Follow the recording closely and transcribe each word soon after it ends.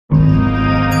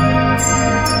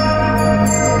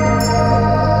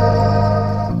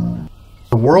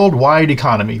worldwide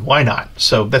economy. Why not?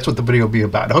 So that's what the video will be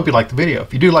about. I hope you like the video.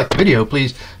 If you do like the video,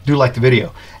 please do like the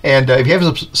video. And if you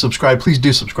haven't subscribed, please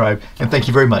do subscribe. And thank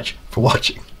you very much for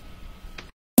watching.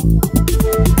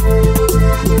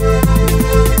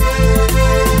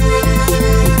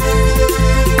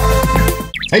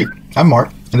 Hey, I'm Mark,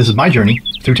 and this is my journey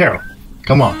through tarot.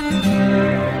 Come on.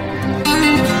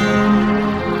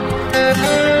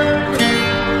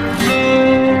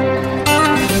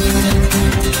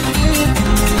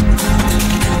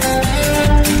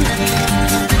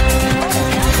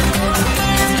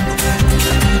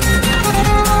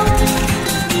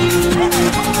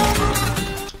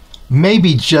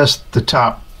 Maybe just the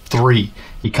top 3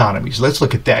 economies. Let's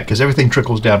look at that because everything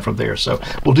trickles down from there. So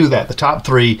we'll do that, the top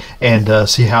 3, and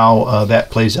see how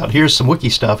that plays out. Here's some wiki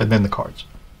stuff and then the cards.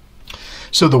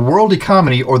 So the world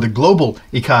economy, or the global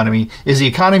economy, is the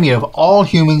economy of all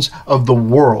humans of the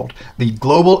world. The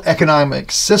global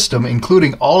economic system,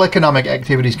 including all economic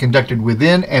activities conducted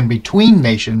within and between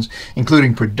nations,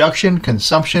 including production,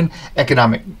 consumption,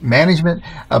 economic management,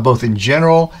 both in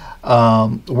general,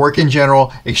 work in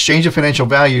general, exchange of financial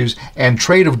values, and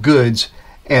trade of goods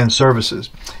and services.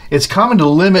 It's common to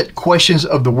limit questions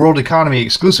of the world economy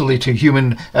exclusively to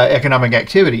human economic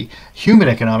activity,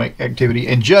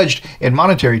 and judged in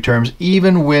monetary terms,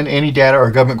 even when any data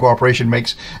or government cooperation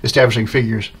makes establishing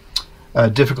figures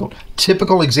difficult.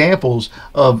 Typical examples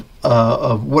of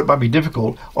what might be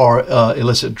difficult are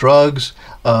illicit drugs,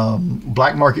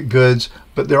 black market goods,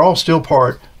 but they're all still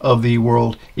part of the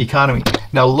world economy.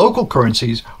 Now, local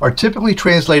currencies are typically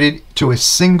translated to a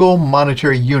single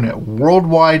monetary unit.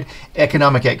 Worldwide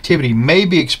economic activity may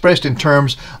be expressed in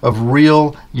terms of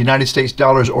real United States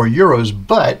dollars or euros,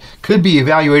 but could be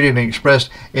evaluated and expressed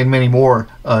in many more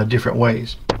different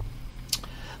ways.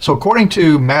 So according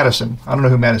to Madison, I don't know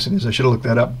who Madison is, I should have looked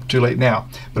that up, too late now,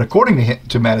 but according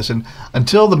to Madison,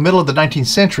 until the middle of the 19th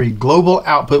century, global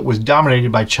output was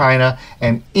dominated by China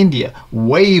and India.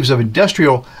 Waves of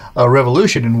industrial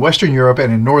revolution in Western Europe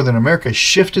and in Northern America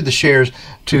shifted the shares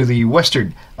to the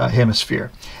Western hemisphere.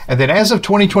 And then as of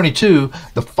 2022,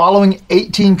 the following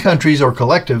 18 countries or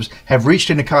collectives have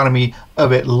reached an economy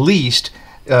of at least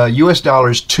US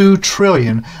dollars 2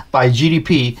 trillion by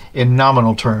GDP in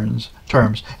nominal terms.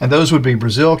 And those would be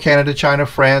Brazil, Canada, China,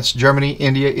 France, Germany,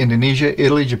 India, Indonesia,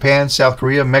 Italy, Japan, South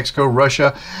Korea, Mexico,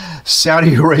 Russia,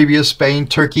 Saudi Arabia, Spain,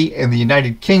 Turkey, and the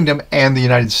United Kingdom, and the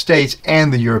United States,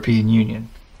 and the European Union.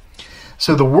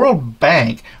 So the World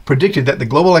Bank predicted that the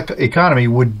global economy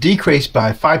would decrease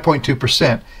by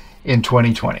 5.2% in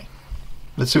 2020.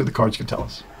 Let's see what the cards can tell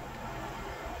us.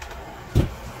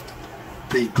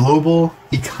 The global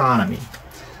economy.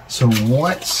 So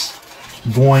what's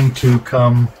going to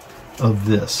come of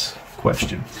this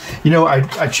question? You know,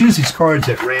 I choose these cards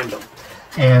at random,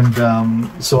 and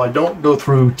so I don't go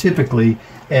through typically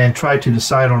and try to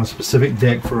decide on a specific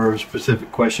deck for a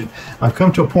specific question. I've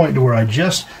come to a point to where I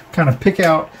just kind of pick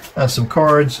out some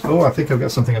cards. Oh, I think I've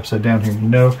got something upside down here. You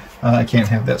know, I can't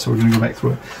have that, so we're going to go back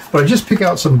through it. But I just pick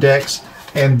out some decks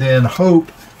and then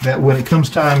hope that when it comes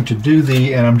time to do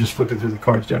and I'm just flipping through the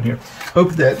cards down here,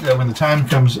 hope that when the time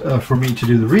comes for me to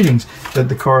do the readings, that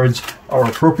the cards are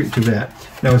appropriate to that.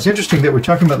 Now, it's interesting that we're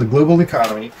talking about the global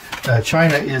economy.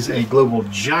 China is a global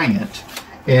giant,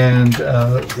 and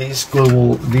these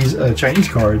Chinese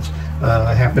cards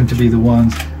happen to be the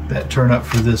ones that turn up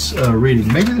for this reading.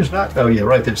 Maybe there's not, oh yeah,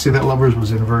 right there. See, that lovers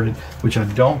was inverted, which I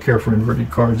don't care for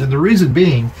inverted cards. And the reason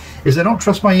being is I don't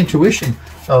trust my intuition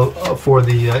for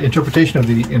the interpretation of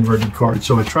the inverted cards.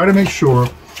 So I try to make sure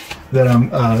that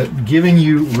I'm giving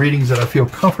you readings that I feel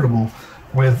comfortable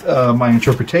with my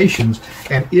interpretations.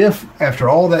 And if, after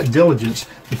all that diligence,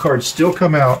 the cards still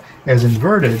come out as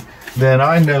inverted, then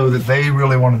I know that they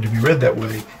really wanted to be read that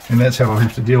way, and that's how I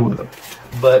have to deal with them.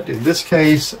 But in this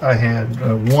case, I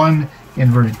had one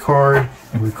inverted card,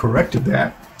 and we corrected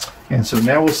that. And so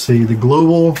now we'll see the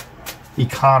global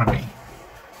economy.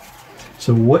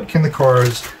 So what can the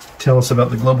cards tell us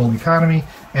about the global economy?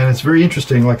 And it's very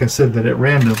interesting, like I said, that at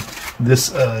random,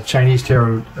 this Chinese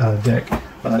tarot deck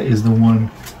is the one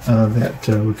that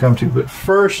we come to. But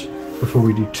first, before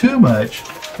we do too much,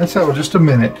 let's have just a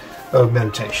minute of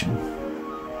meditation.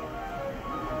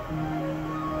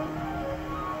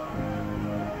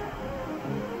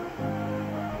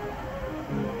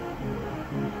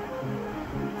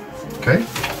 Okay,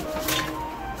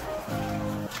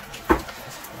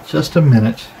 just a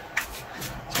minute.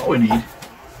 That's all we need.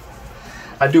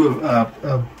 I do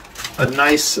a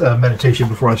nice meditation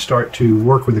before I start to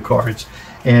work with the cards,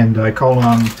 and I call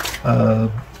on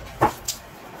a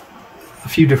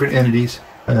few different entities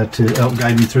to help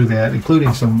guide me through that,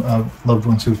 including some loved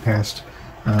ones who've passed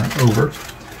over.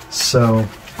 So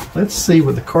let's see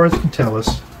what the cards can tell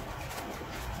us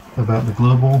about the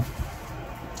global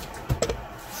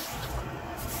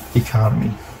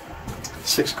economy.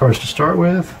 6 cards to start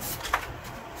with.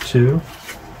 2,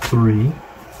 3,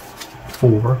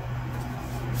 4,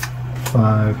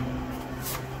 5,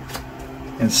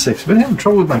 and 6. I've been having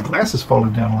trouble with my glasses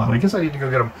falling down a lot. I guess I need to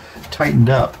go get them tightened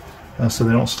up so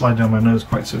they don't slide down my nose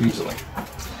quite so easily.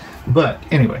 But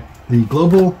anyway, the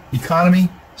global economy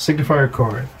signifier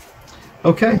card.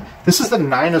 Okay, this is the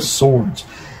 9 of Swords.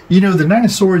 You know, the 9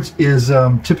 of Swords is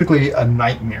typically a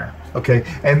nightmare. Okay,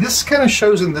 and this kind of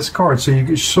shows in this card. So you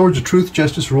get Swords of Truth,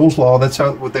 Justice, Rules, Law. That's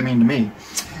what they mean to me.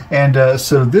 And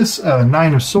so this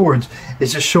 9 of Swords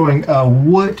is just showing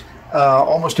what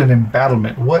almost an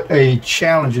embattlement, what a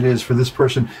challenge it is for this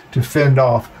person to fend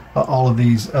off all of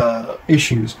these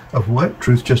issues of what?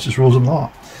 Truth, justice, rules, and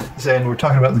law. And we're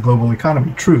talking about the global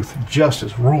economy. Truth,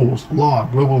 justice, rules, law,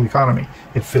 global economy.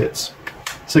 It fits.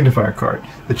 Signifier card.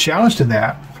 The challenge to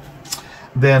that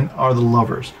then are the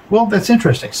Lovers. Well, that's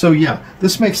interesting. So yeah,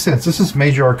 this makes sense. This is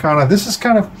major arcana. This is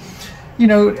kind of, you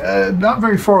know, not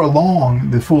very far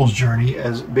along the Fool's journey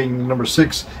as being number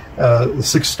 6, the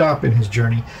 6th stop in his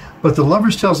journey. But the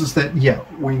Lovers tells us that, yeah,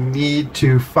 we need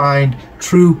to find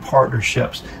true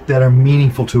partnerships that are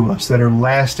meaningful to us, that are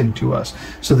lasting to us.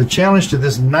 So the challenge to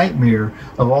this nightmare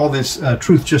of all this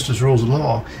truth, justice, rules, and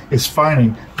law is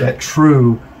finding that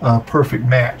true, perfect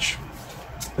match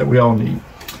that we all need.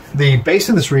 The base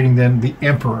of this reading, then, the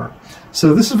Emperor.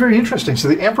 So this is very interesting. So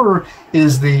the Emperor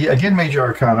is the, again, major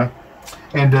arcana.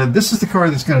 And this is the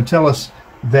card that's going to tell us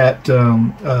that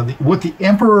what the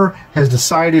Emperor has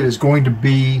decided is going to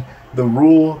be the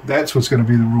rule. That's what's going to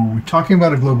be the rule. We're talking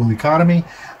about a global economy.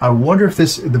 I wonder if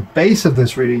the base of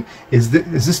this reading is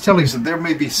this telling us that there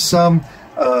may be some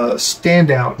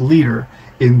standout leader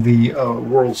in the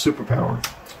world superpower.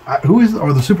 Who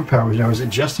are the superpowers now? Is it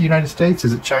just the United States?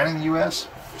 Is it China and the U.S.?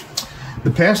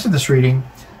 The past of this reading,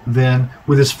 then,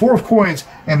 with this 4 of coins,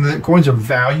 and the coins of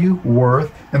value,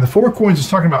 worth, and the 4 of coins is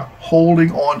talking about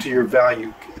holding on to your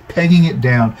value, pegging it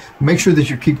down. Make sure that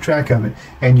you keep track of it,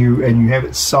 and you have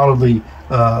it solidly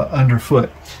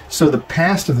underfoot. So the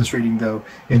past of this reading, though,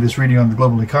 in this reading on the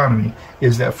global economy,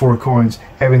 is that 4 of coins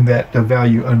having that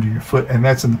value under your foot, and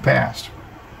that's in the past.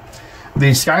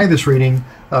 The sky of this reading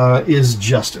is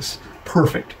justice.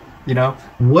 Perfect. You know,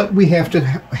 what we have to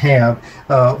have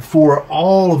for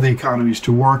all of the economies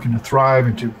to work and to thrive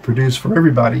and to produce for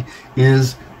everybody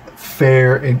is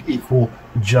fair and equal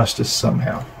justice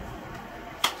somehow.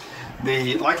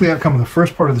 The likely outcome of the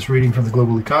first part of this reading from the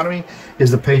global economy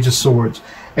is the Page of Swords.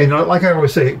 And like I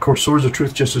always say, of course, Swords of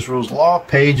Truth, Justice, Rules, Law.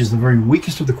 Page is the very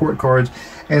weakest of the court cards.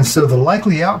 And so the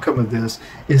likely outcome of this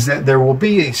is that there will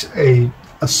be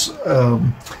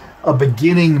a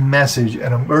beginning message,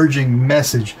 an emerging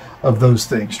message of those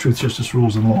things, truth, justice,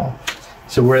 rules, and law.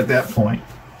 So we're at that point.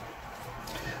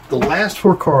 The last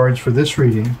 4 cards for this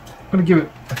reading, I'm going to give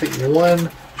it, I think, one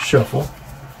shuffle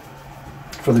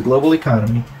for the global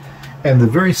economy. And the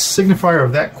very signifier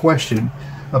of that question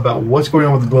about what's going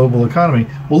on with the global economy,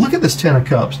 well, look at this 10 of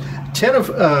Cups. 10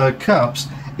 of Cups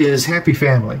is happy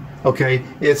family. Okay,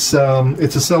 it's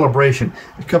a celebration.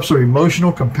 The cups are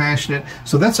emotional, compassionate.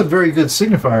 So that's a very good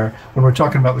signifier when we're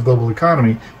talking about the global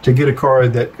economy, to get a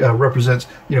card that represents,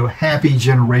 you know, happy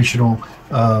generational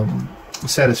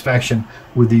satisfaction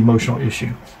with the emotional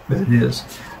issue that it is.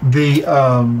 The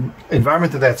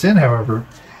environment that's in, however,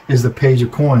 is the Page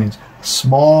of Coins.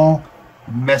 Small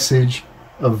message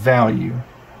of value.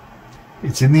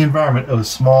 It's in the environment of a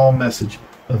small message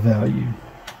of value.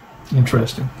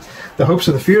 Interesting. The hopes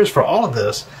and the fears for all of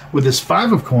this with this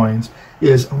 5 of coins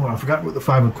is, oh, I forgot what the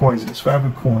 5 of coins is. 5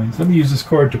 of coins. Let me use this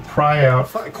card to pry out.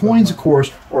 Coins, of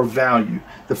course, or value.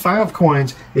 The 5 of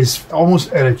coins is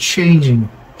almost at a changing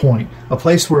point, a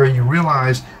place where you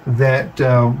realize that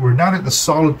we're not at the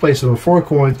solid place of a 4 of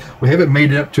coins. We haven't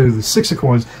made it up to the 6 of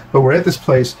coins, but we're at this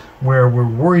place where we're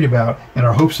worried about, and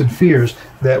our hopes and fears,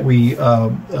 that we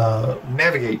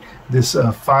navigate this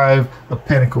 5 of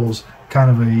Pentacles kind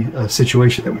of a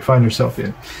situation that we find ourselves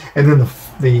in. And then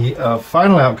the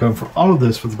final outcome for all of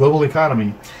this, for the global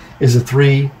economy, is the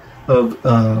 3 of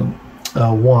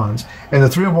Wands. And the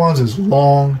 3 of Wands is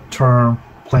long-term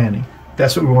planning.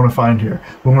 That's what we want to find here.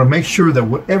 We want to make sure that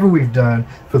whatever we've done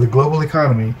for the global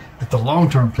economy, that the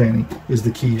long-term planning is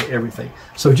the key to everything.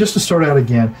 So just to start out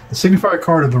again, the signifier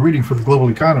card of the reading for the global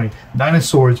economy, 9 of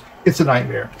Swords, it's a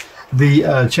nightmare.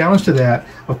 The challenge to that,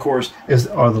 of course,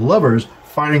 are the Lovers,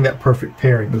 finding that perfect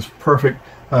pairing, those perfect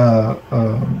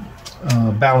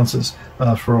balances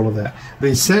for all of that.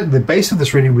 The base of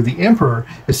this reading with the Emperor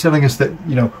is telling us that,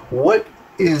 you know, what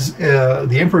is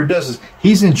the Emperor does is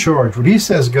he's in charge. What he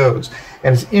says goes.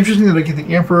 And it's interesting that I get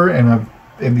the Emperor and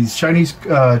these Chinese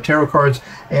tarot cards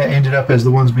ended up as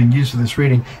the ones being used for this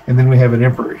reading, and then we have an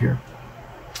Emperor here.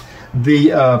 The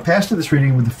past of this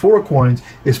reading with the 4 of coins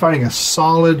is finding a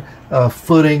solid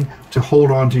footing to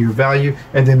hold on to your value,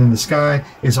 and then in the sky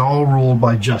is all ruled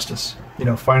by justice, you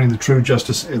know, finding the true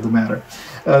justice of the matter.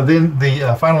 Then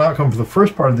the final outcome for the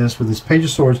first part of this with this Page of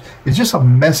Swords is just a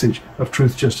message of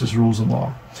truth, justice, rules, and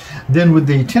law. Then with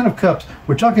the 10 of Cups,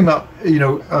 we're talking about, you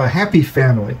know, a happy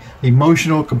family,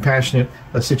 emotional, compassionate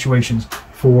situations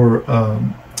for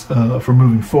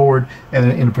moving forward and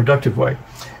in a productive way.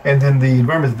 And then the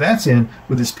environment that's in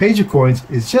with this Page of Coins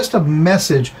is just a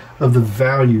message of the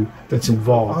value that's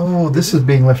involved. Oh, this is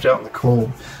being left out in the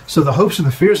cold. So the hopes and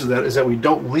the fears of that is that we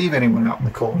don't leave anyone out in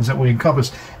the cold, is that we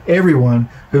encompass everyone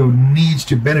who needs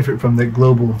to benefit from that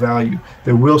global value.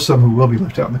 There will some who will be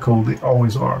left out in the cold. They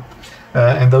always are.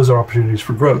 And those are opportunities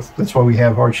for growth. That's why we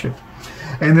have hardship.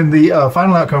 And then the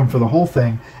final outcome for the whole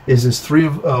thing is this 3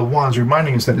 of Wands,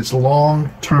 reminding us that it's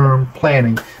long-term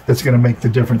planning that's going to make the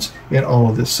difference in all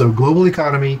of this. So global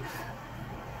economy,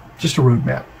 just a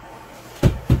roadmap.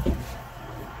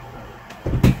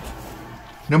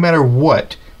 No matter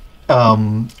what,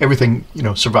 everything, you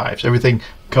know, survives. Everything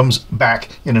comes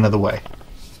back in another way.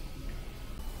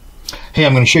 Hey,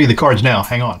 I'm going to show you the cards now.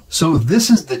 Hang on. So this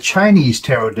is the Chinese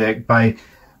tarot deck by,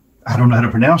 I don't know how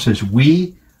to pronounce this,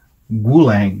 Wei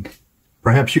Wulang.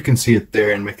 Perhaps you can see it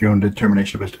there and make your own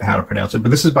determination as to how to pronounce it.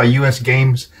 But this is by US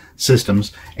Games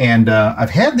Systems. And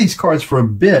I've had these cards for a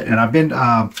bit, and I've been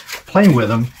playing with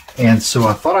them. And so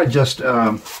I thought I'd just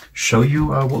show you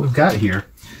what we've got here.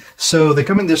 So they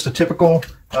come in just a typical,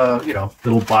 you know,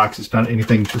 little box. It's not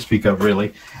anything to speak of,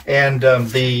 really. And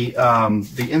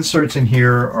the inserts in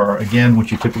here are, again, what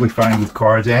you typically find with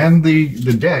cards. And the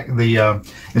deck, the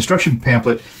instruction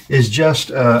pamphlet, is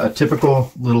just a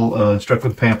typical little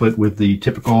instructive pamphlet with the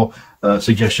typical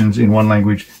suggestions in one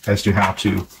language as to how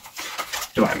to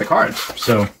divide the cards.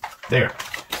 So there.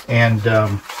 And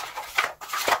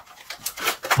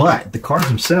but the cards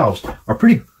themselves are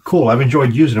pretty cool. I've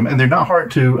enjoyed using them, and they're not hard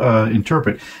to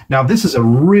interpret. Now, this is a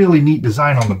really neat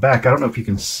design on the back. I don't know if you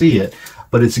can see it,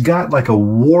 but it's got like a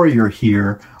warrior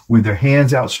here with their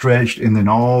hands outstretched, and then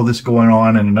all this going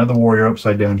on, and another warrior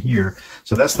upside down here.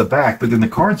 So that's the back. But then the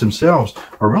cards themselves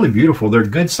are really beautiful. They're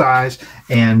good size,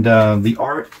 and the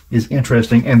art is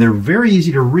interesting, and they're very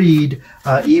easy to read,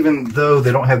 even though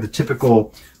they don't have the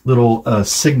typical little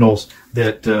signals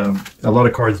that a lot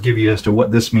of cards give you as to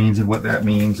what this means and what that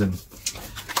means, and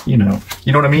you know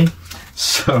what I mean?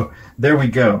 So there we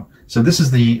go. So this is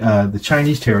the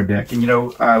Chinese tarot deck, and you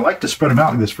know, I like to spread them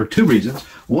out like this for 2 reasons.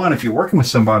 One, if you're working with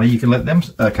somebody, you can let them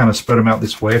kind of spread them out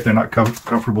this way if they're not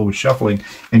comfortable with shuffling,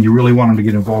 and you really want them to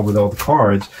get involved with all the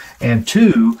cards. And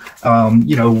 2,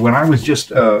 you know, when I was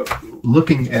just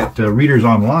looking at readers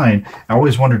online, I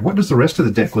always wondered, what does the rest of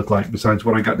the deck look like besides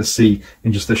what I got to see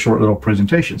in just this short little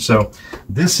presentation? So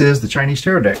this is the Chinese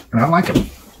tarot deck, and I like it.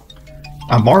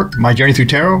 I'm Mark, My Journey Through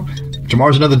Tarot.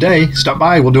 Tomorrow's another day. Stop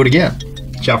by, we'll do it again.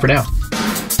 Ciao for now. 1,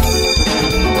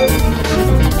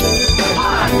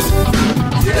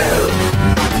 2,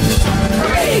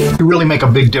 3. You really make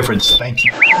a big difference. Thank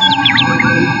you.